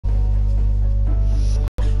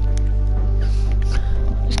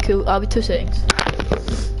I'll be 2 seconds.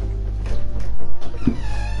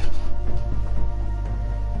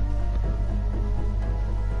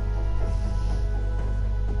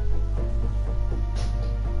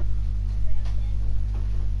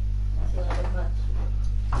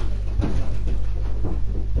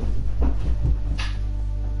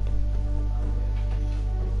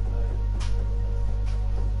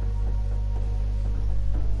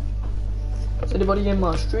 Is anybody in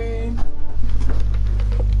my stream?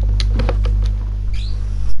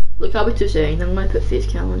 Look, I'll be 2 seconds. I'm gonna put face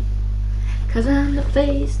cam on. Cause I'm the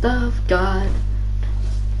face of God.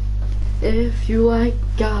 If you like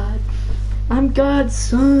God, I'm God's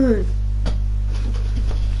son.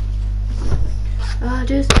 I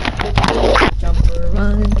just jump or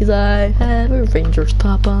run cause I have a Rangers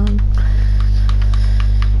top on.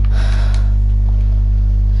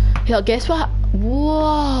 Hell, guess what?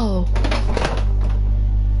 Whoa!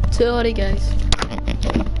 Sorry guys.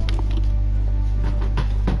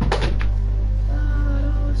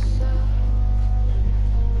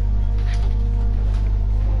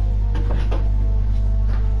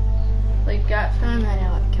 Like that's how many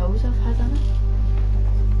like kills I've had on it.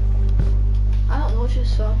 I don't know, it's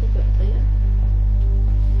just so I could play it.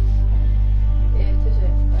 Yeah, it is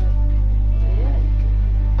it. Yeah.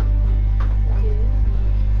 Okay.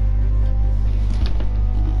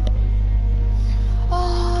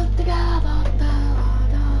 All together,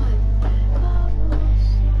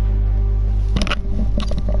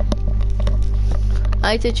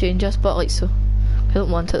 I had to change this, but like so. I don't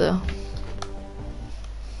want it though.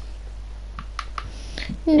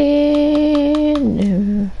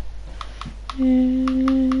 No.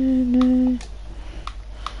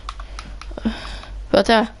 But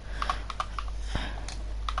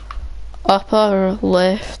upper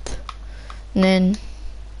left, and then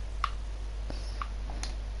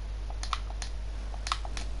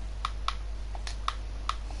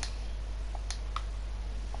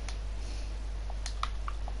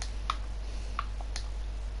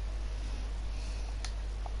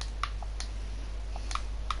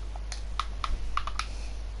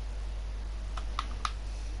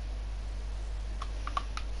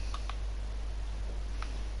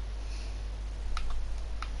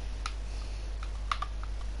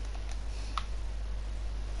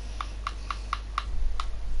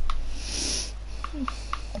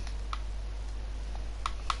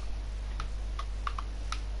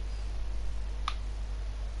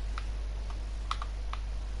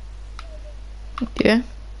yeah.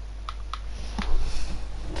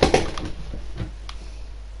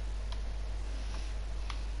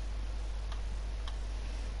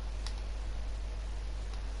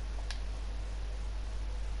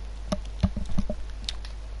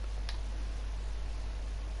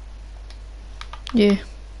 Yeah.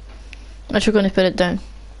 I'm actually going to put it down.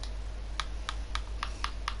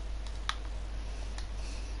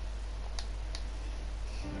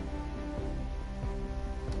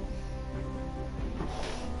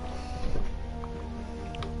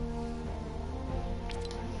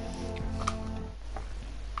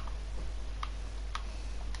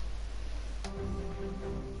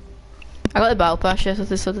 I got the battle pass, yes, I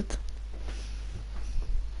decided.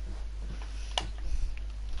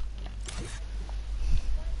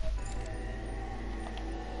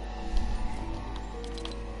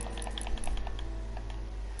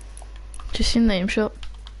 Just seen the name shop.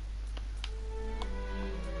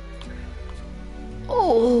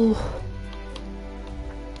 Oh.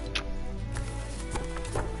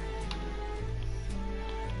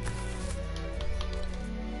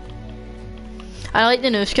 I like the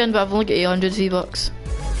new skin, but I've only got 800 V-Bucks.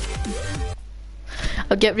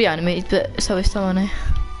 I'll get reanimated, but it's a waste of money.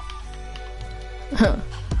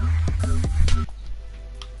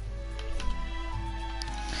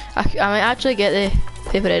 I might actually get the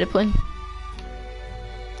paper aeroplane.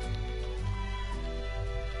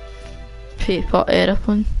 Paper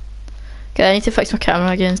aeroplane. Okay, I need to fix my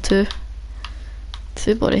camera again too.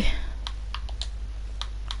 Too bloody.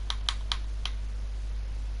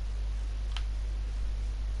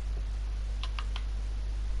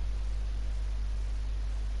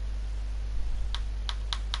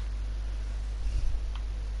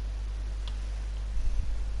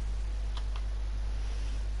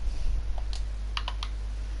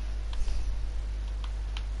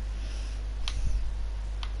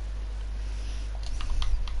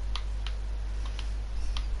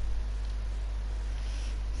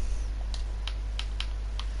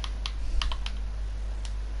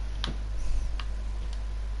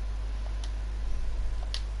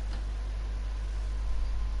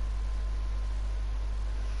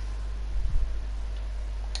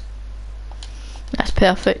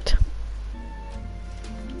 Perfect.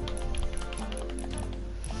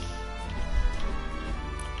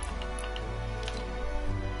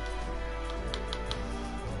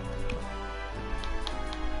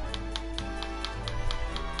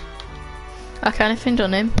 I can't find your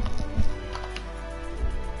name.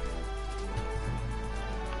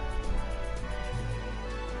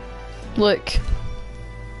 Look.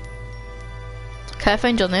 Can I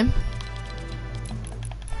find your name?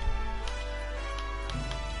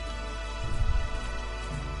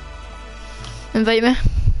 Invite me.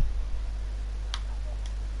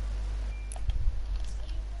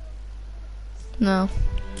 No.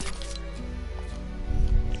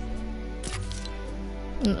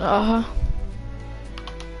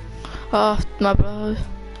 Oh, my brother.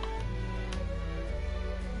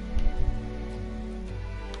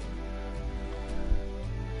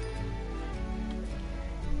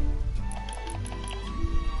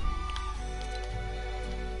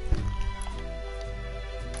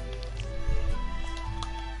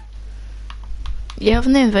 You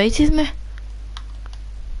haven't invited me.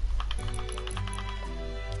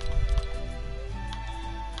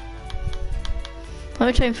 Let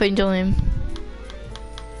me try and find your name.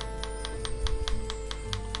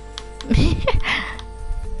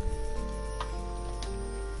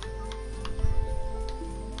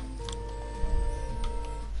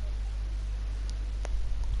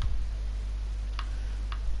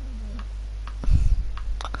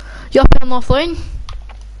 You're up and offline?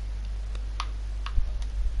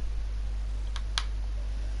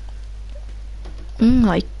 Oh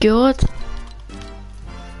my god.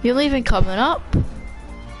 You're not even coming up.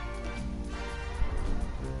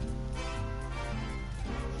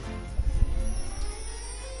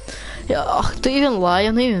 Yeah, oh, don't even lie,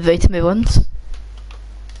 you're not even inviting me once.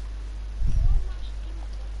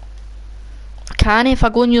 I can't, if I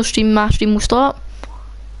go on your stream, my stream will stop.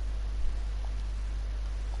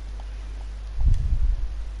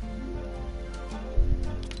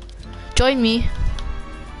 Join me.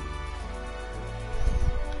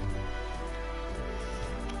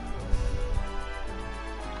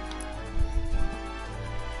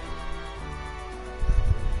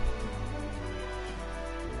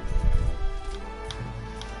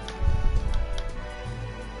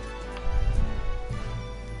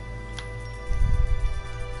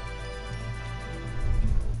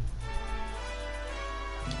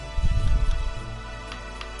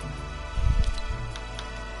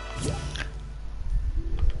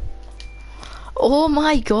 Oh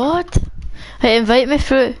my god. Hey, invite me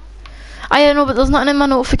through. I don't know, but there's nothing in my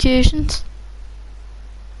notifications.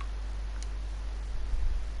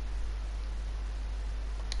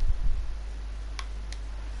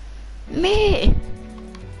 Mate.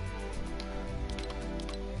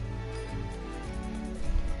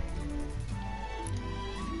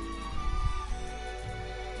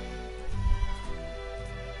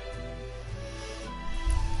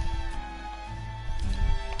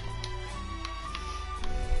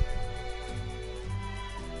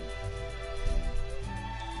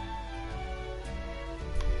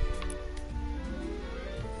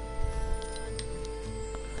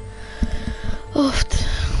 Oh,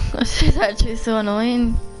 this is actually so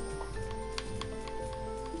annoying.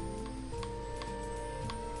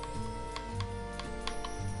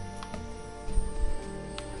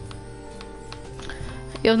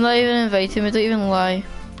 You're not even inviting me, don't even lie.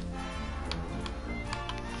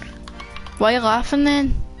 Why are you laughing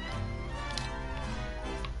then?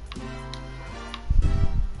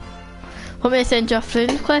 Want me to send you a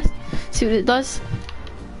friend request? See what it does?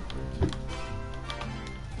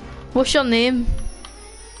 What's your name?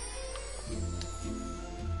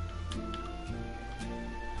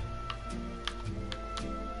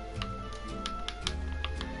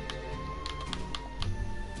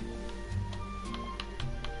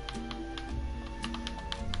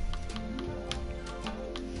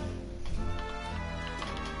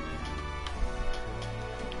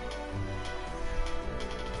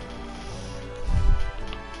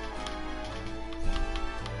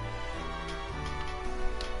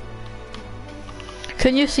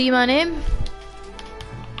 Can you see my name?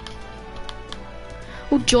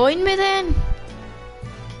 Well, join me then.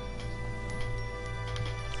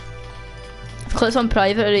 I've clicked on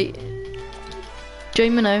private, right?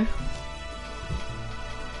 Join me now.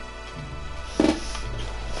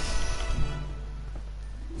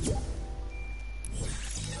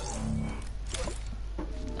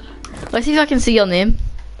 Let's see if I can see your name.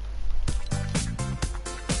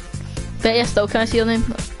 Bet you still can't see your name.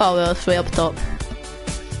 Oh well, it's way up top.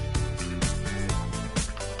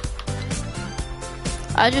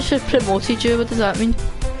 I just promoted you, what does that mean?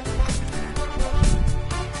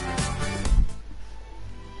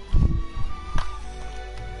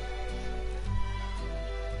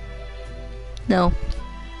 No.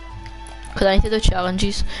 Because I need to do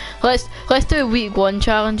challenges. Let's do week 1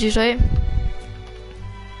 challenges, right?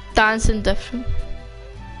 Dancing different.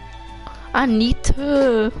 I need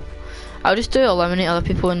to. I'll just do eliminate other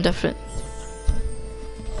people in different.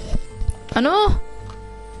 I know.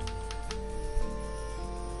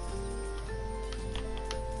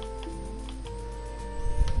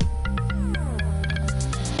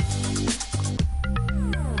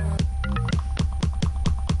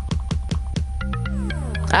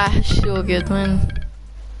 Ah, so good, man.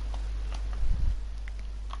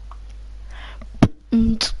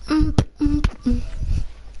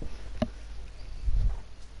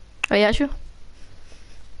 Are you sure?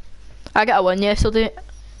 I got a win yesterday.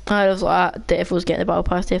 I was like, ah, definitely getting the battle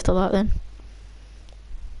pass after that then.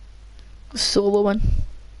 Solo one.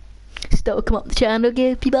 Still come up the channel,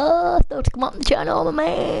 give people. Still come up the channel, my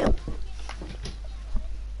man.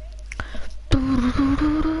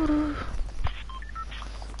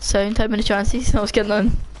 Sound, how many chances? I was getting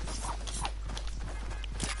on.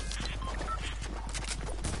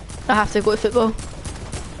 I have to go to football.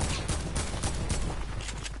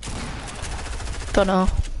 Don't know.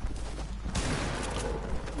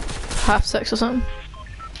 6:30 or something.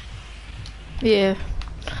 Yeah.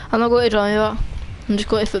 I'm not going to join that. I'm just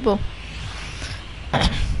going to football.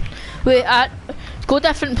 Wait, go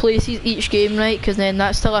different places each game, right? Because then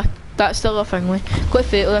that's still a thing. Like, go to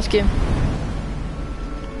fatal this game.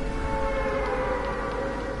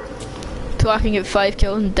 So I can get 5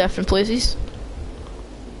 kills in different places.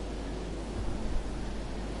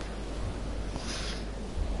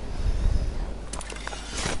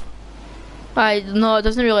 No, it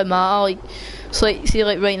doesn't really matter. Like, it's like, see,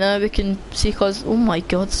 like right now we can see, cause oh my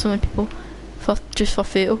god, so many people just for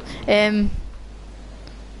fatal. Not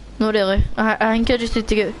really. I think I just need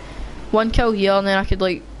to get 1 kill here, and then I could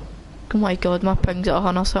like, oh my god, my ping's at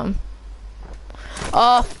 100 or something.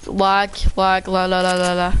 Oh, lag.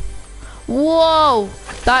 Whoa,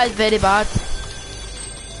 that is very bad.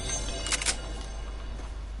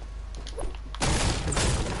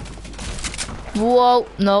 Whoa,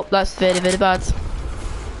 no, that's very, very bad.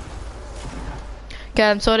 Okay,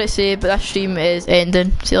 I'm sorry to say, but that stream is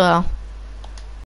ending. See you later.